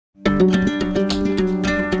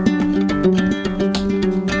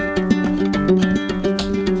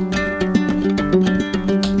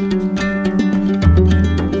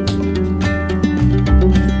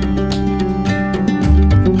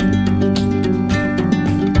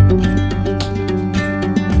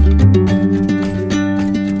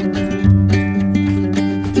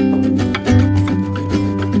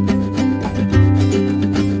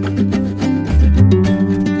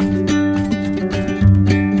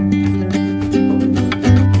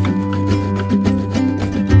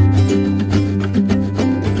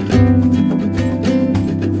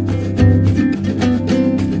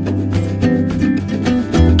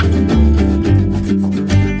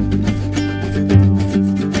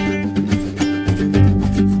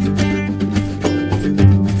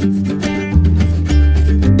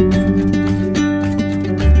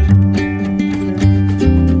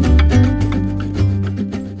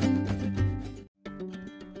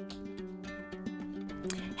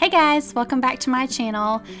Hey guys, welcome back to my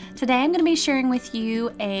channel. Today I'm going to be sharing with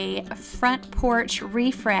you a front porch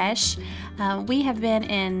refresh. We have been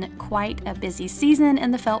in quite a busy season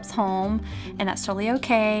in the Phelps home, and that's totally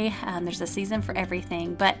okay. There's a season for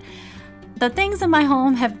everything, but the things in my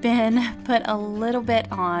home have been put a little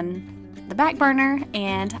bit on the back burner,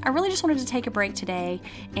 and I really just wanted to take a break today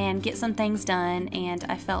and get some things done. And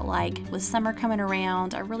I felt like with summer coming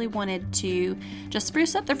around, I really wanted to just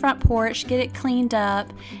spruce up the front porch, get it cleaned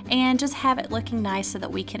up, and just have it looking nice so that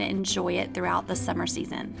we can enjoy it throughout the summer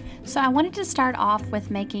season. So I wanted to start off with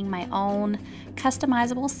making my own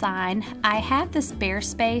customizable sign. I had this bare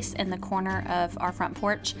space in the corner of our front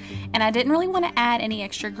porch, and I didn't really want to add any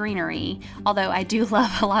extra greenery, although I do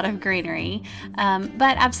love a lot of greenery.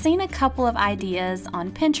 But I've seen a couple of ideas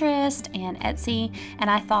on Pinterest and Etsy, and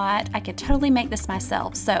I thought I could totally make this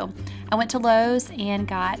myself. So I went to Lowe's and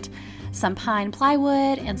got some pine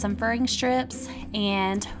plywood and some furring strips,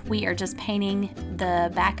 and we are just painting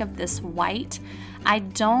the back of this white. I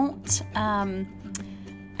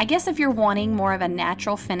guess if you're wanting more of a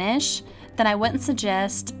natural finish, then I wouldn't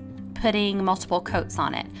suggest putting multiple coats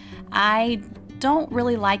on it. I don't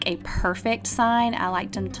really like a perfect sign. I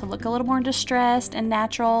like them to look a little more distressed and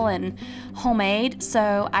natural and homemade.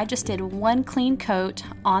 So I just did one clean coat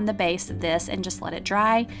on the base of this and just let it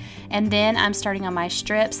dry. And then I'm starting on my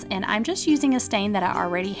strips, and I'm just using a stain that I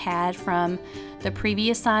already had from the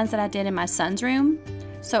previous signs that I did in my son's room.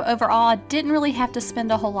 So overall, I didn't really have to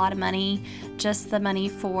spend a whole lot of money, just the money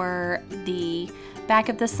for the back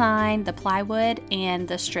of the sign, the plywood, and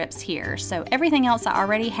the strips here. So everything else I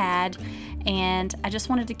already had, and I just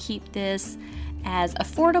wanted to keep this as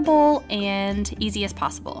affordable and easy as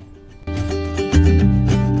possible.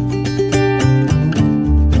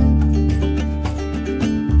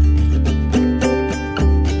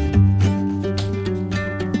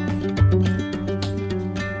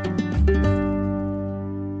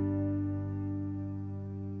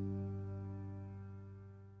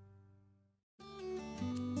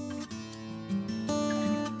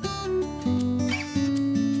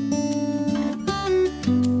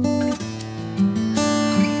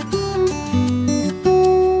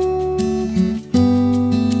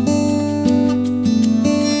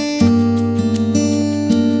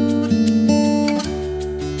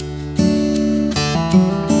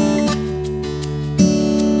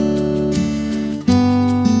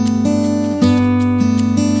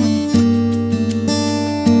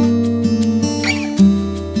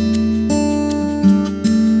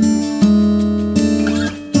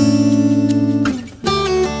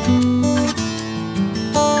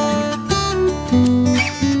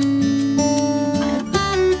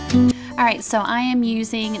 Alright, so I am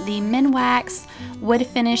using the Minwax Wood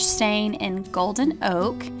Finish Stain in Golden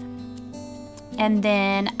Oak, and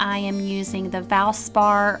then I am using the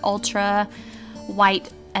Valspar Ultra White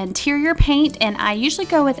interior paint, and I usually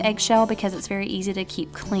go with eggshell because it's very easy to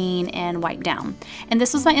keep clean and wipe down. And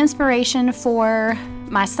this was my inspiration for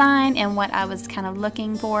my sign and what I was kind of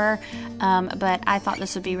looking for, but I thought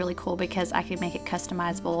this would be really cool because I could make it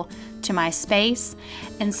customizable to my space.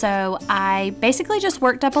 And so I basically just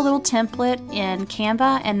worked up a little template in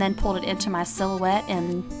Canva and then pulled it into my silhouette,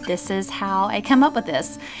 and this is how I come up with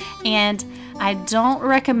this. And I don't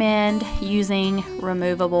recommend using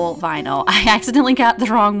removable vinyl. I accidentally got the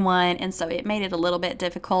wrong one, and so it made it a little bit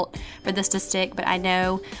difficult for this to stick, but I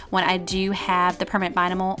know when I do have the permanent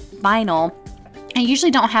vinyl, I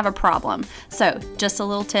usually don't have a problem. So just a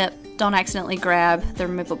little tip, don't accidentally grab the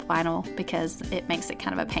removable vinyl because it makes it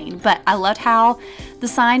kind of a pain. But I loved how the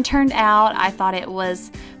sign turned out. I thought it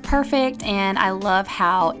was perfect, and I love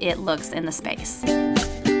how it looks in the space.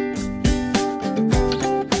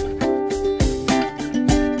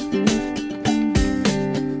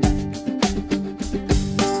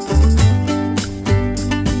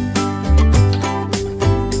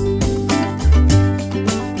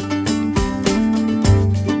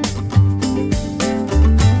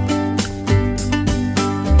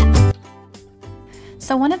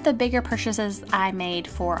 So one of the bigger purchases I made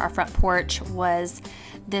for our front porch was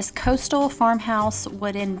this coastal farmhouse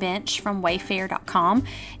wooden bench from wayfair.com.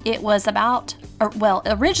 It was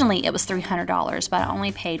originally it was $300, but I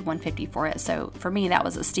only paid $150 for it. So for me, that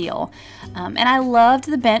was a steal. And I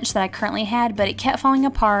loved the bench that I currently had, but it kept falling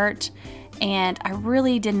apart. And I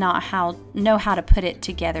really did not know how to put it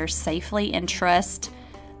together safely and trust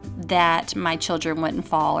that my children wouldn't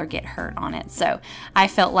fall or get hurt on it. So I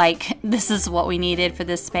felt like this is what we needed for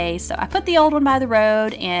this space. So I put the old one by the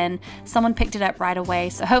road and someone picked it up right away.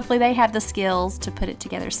 So hopefully they have the skills to put it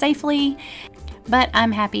together safely. But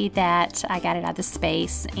I'm happy that I got it out of the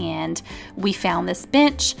space and we found this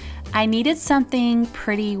bench. I needed something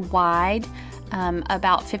pretty wide.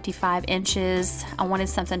 About 55 inches. I wanted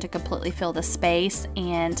something to completely fill the space,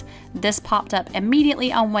 and this popped up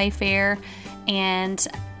immediately on Wayfair. And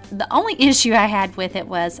the only issue I had with it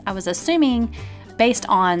was I was assuming, based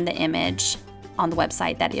on the image on the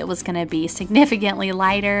website, that it was going to be significantly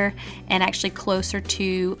lighter and actually closer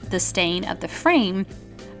to the stain of the frame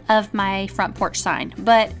of my front porch sign,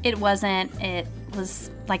 but it wasn't. It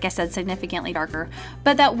was, like I said, significantly darker,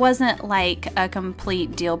 but that wasn't like a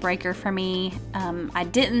complete deal breaker for me. I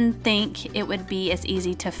didn't think it would be as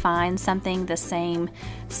easy to find something the same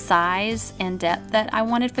size and depth that I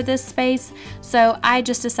wanted for this space. So I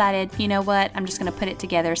just decided, you know what, I'm just going to put it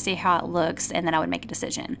together, see how it looks, and then I would make a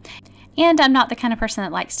decision. And I'm not the kind of person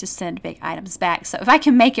that likes to send big items back. So if I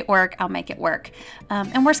can make it work, I'll make it work.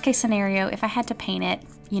 And worst case scenario, if I had to paint it,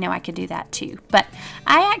 you know, I could do that too. But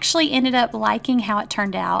I actually ended up liking how it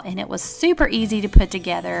turned out, and it was super easy to put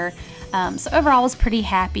together. So overall, I was pretty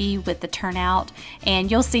happy with the turnout.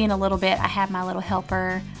 And you'll see in a little bit, I have my little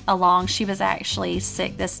helper along. She was actually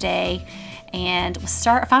sick this day and was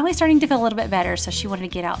finally starting to feel a little bit better, so she wanted to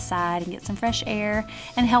get outside and get some fresh air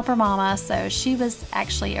and help her mama. So she was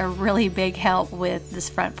actually a really big help with this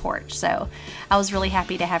front porch. So I was really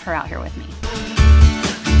happy to have her out here with me.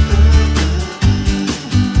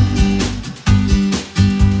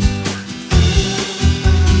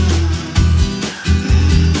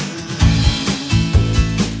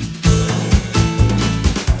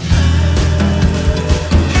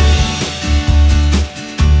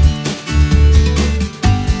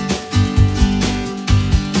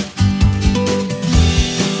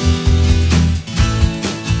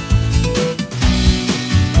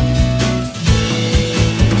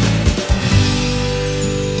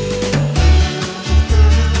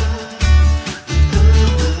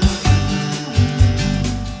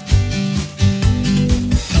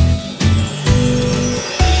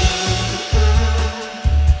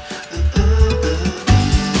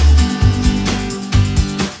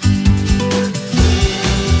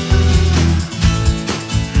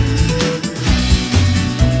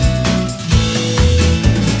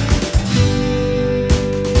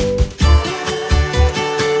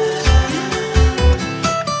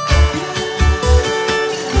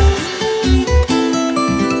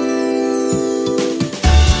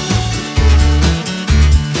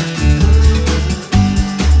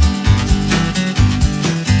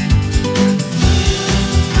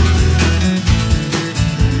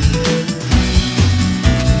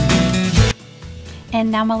 And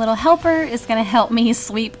now my little helper is going to help me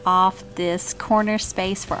sweep off this corner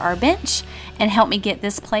space for our bench and help me get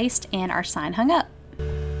this placed and our sign hung up.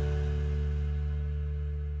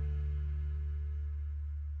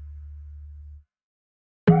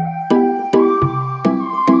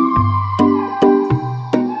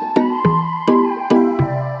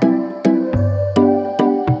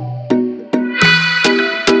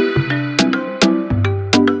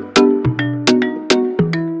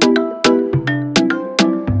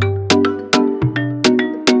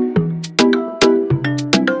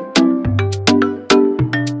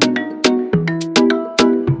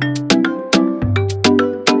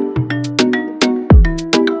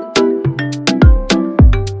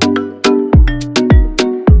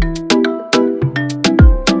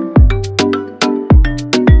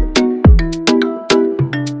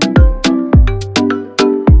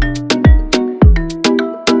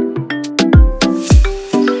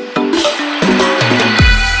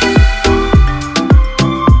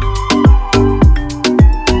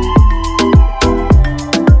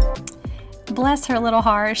 Bless her little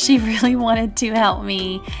heart, she really wanted to help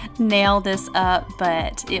me nail this up,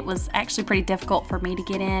 but it was actually pretty difficult for me to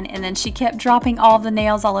get in, and then she kept dropping all the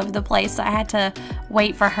nails all over the place, so I had to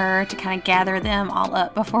wait for her to kind of gather them all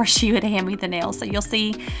up before she would hand me the nails. So you'll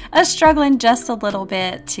see us struggling just a little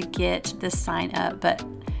bit to get this sign up, but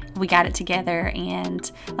we got it together. And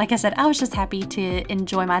like I said, I was just happy to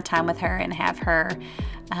enjoy my time with her and have her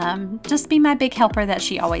just be my big helper that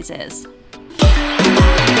she always is.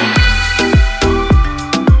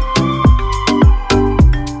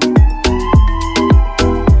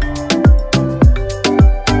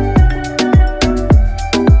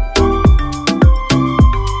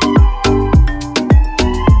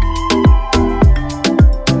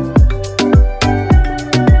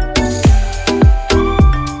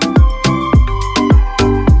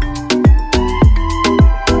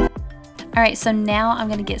 Alright, so now I'm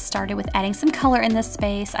going to get started with adding some color in this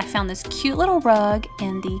space. I found this cute little rug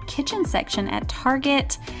in the kitchen section at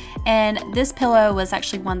Target, and this pillow was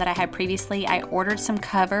actually one that I had previously. I ordered some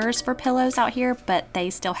covers for pillows out here, but they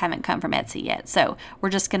still haven't come from Etsy yet. So we're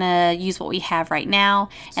just going to use what we have right now.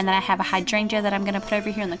 And then I have a hydrangea that I'm going to put over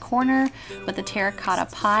here in the corner with a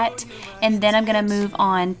terracotta pot. And then I'm going to move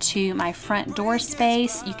on to my front door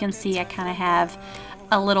space. You can see I kind of have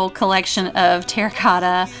a little collection of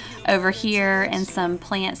terracotta over here and some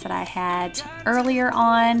plants that I had earlier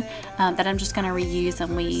on that I'm just going to reuse,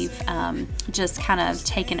 and we've just kind of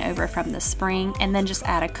taken over from the spring, and then just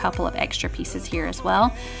add a couple of extra pieces here as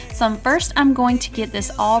well. So first I'm going to get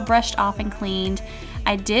this all brushed off and cleaned.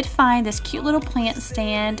 I did find this cute little plant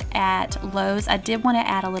stand at Lowe's. I did want to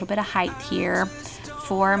add a little bit of height here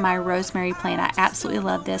for my rosemary plant. I absolutely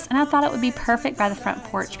love this, and I thought it would be perfect by the front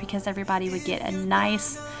porch because everybody would get a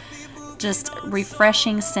nice, just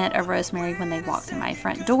refreshing scent of rosemary when they walk through my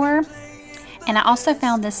front door. And I also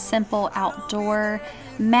found this simple outdoor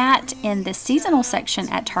mat in the seasonal section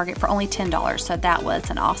at Target for only $10, so that was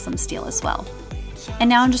an awesome steal as well. And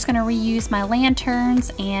now I'm just going to reuse my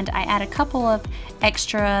lanterns, and I add a couple of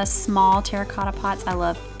extra small terracotta pots. I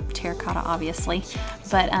love terracotta obviously,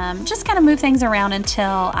 but just kind of move things around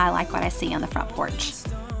until I like what I see on the front porch.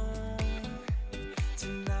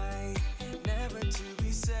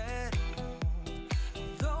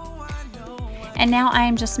 And now I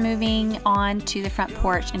am just moving on to the front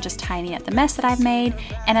porch and just tidying up the mess that I've made.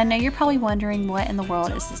 And I know you're probably wondering, what in the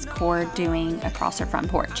world is this cord doing across our front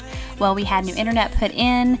porch? Well, we had new internet put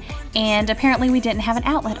in, and apparently we didn't have an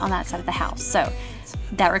outlet on that side of the house. So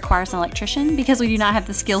that requires an electrician because we do not have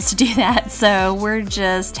the skills to do that. So we're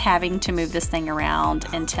just having to move this thing around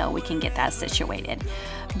until we can get that situated.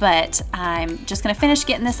 But I'm just going to finish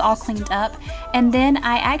getting this all cleaned up. And then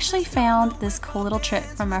I actually found this cool little trick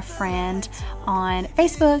from a friend on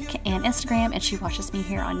Facebook and Instagram, and she watches me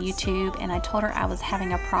here on YouTube, and I told her I was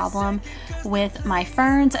having a problem with my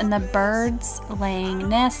ferns and the birds laying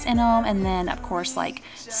nests in them, and then of course like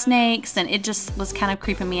snakes, and it just was kind of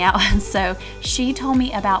creeping me out. And so she told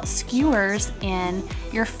me about skewers in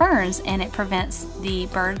your ferns, and it prevents the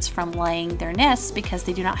birds from laying their nests because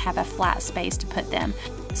they do not have a flat space to put them.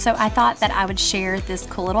 So I thought that I would share this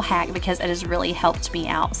cool little hack because it has really helped me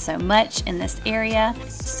out so much in this area.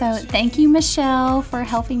 So thank you, Michelle, for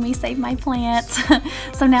helping me save my plants.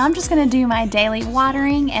 So now I'm just going to do my daily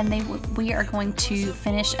watering, and we are going to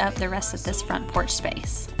finish up the rest of this front porch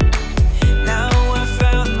space. Now I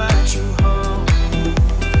found my true home.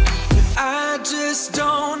 I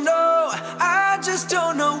just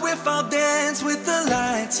don't know if I'll dance with the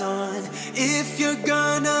lights on. If you're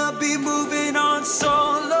gonna be moving on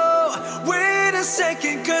solo, wait a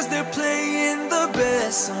second, cause they're playing the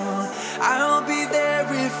best song. I'll be there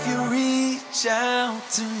if you reach out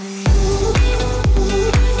to me.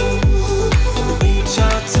 Reach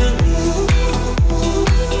out to me.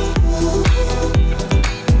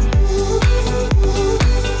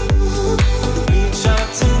 Reach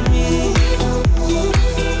out to me.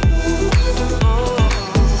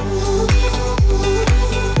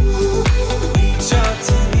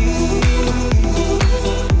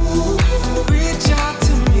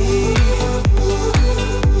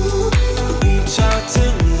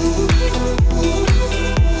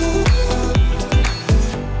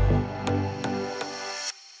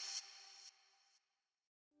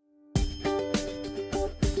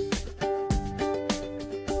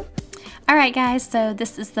 Alright guys, so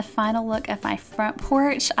this is the final look of my front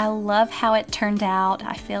porch. I love how it turned out.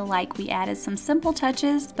 I feel like we added some simple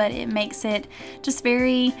touches, but it makes it just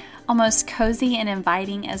very almost cozy and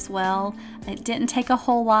inviting as well. It didn't take a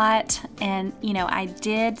whole lot, and you know, I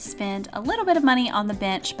did spend a little bit of money on the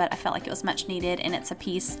bench, but I felt like it was much needed, and it's a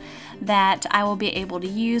piece that I will be able to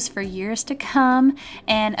use for years to come.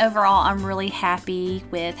 And overall, I'm really happy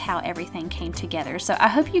with how everything came together. So I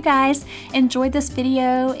hope you guys enjoyed this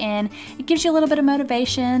video, and it gives you a little bit of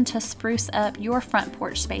motivation to spruce up your front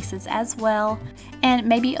porch spaces as well. And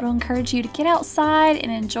maybe it'll encourage you to get outside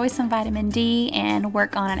and enjoy some vitamin D and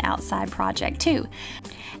work on an outside project too.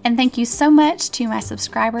 And thank you so much to my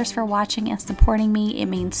subscribers for watching and supporting me. It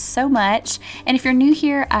means so much. And if you're new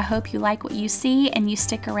here, I hope you like what you see and you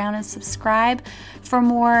stick around and subscribe for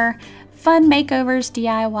more fun makeovers,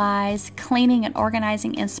 DIYs, cleaning and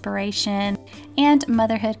organizing inspiration, and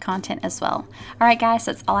motherhood content as well. All right, guys,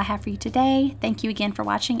 that's all I have for you today. Thank you again for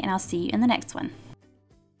watching, and I'll see you in the next one.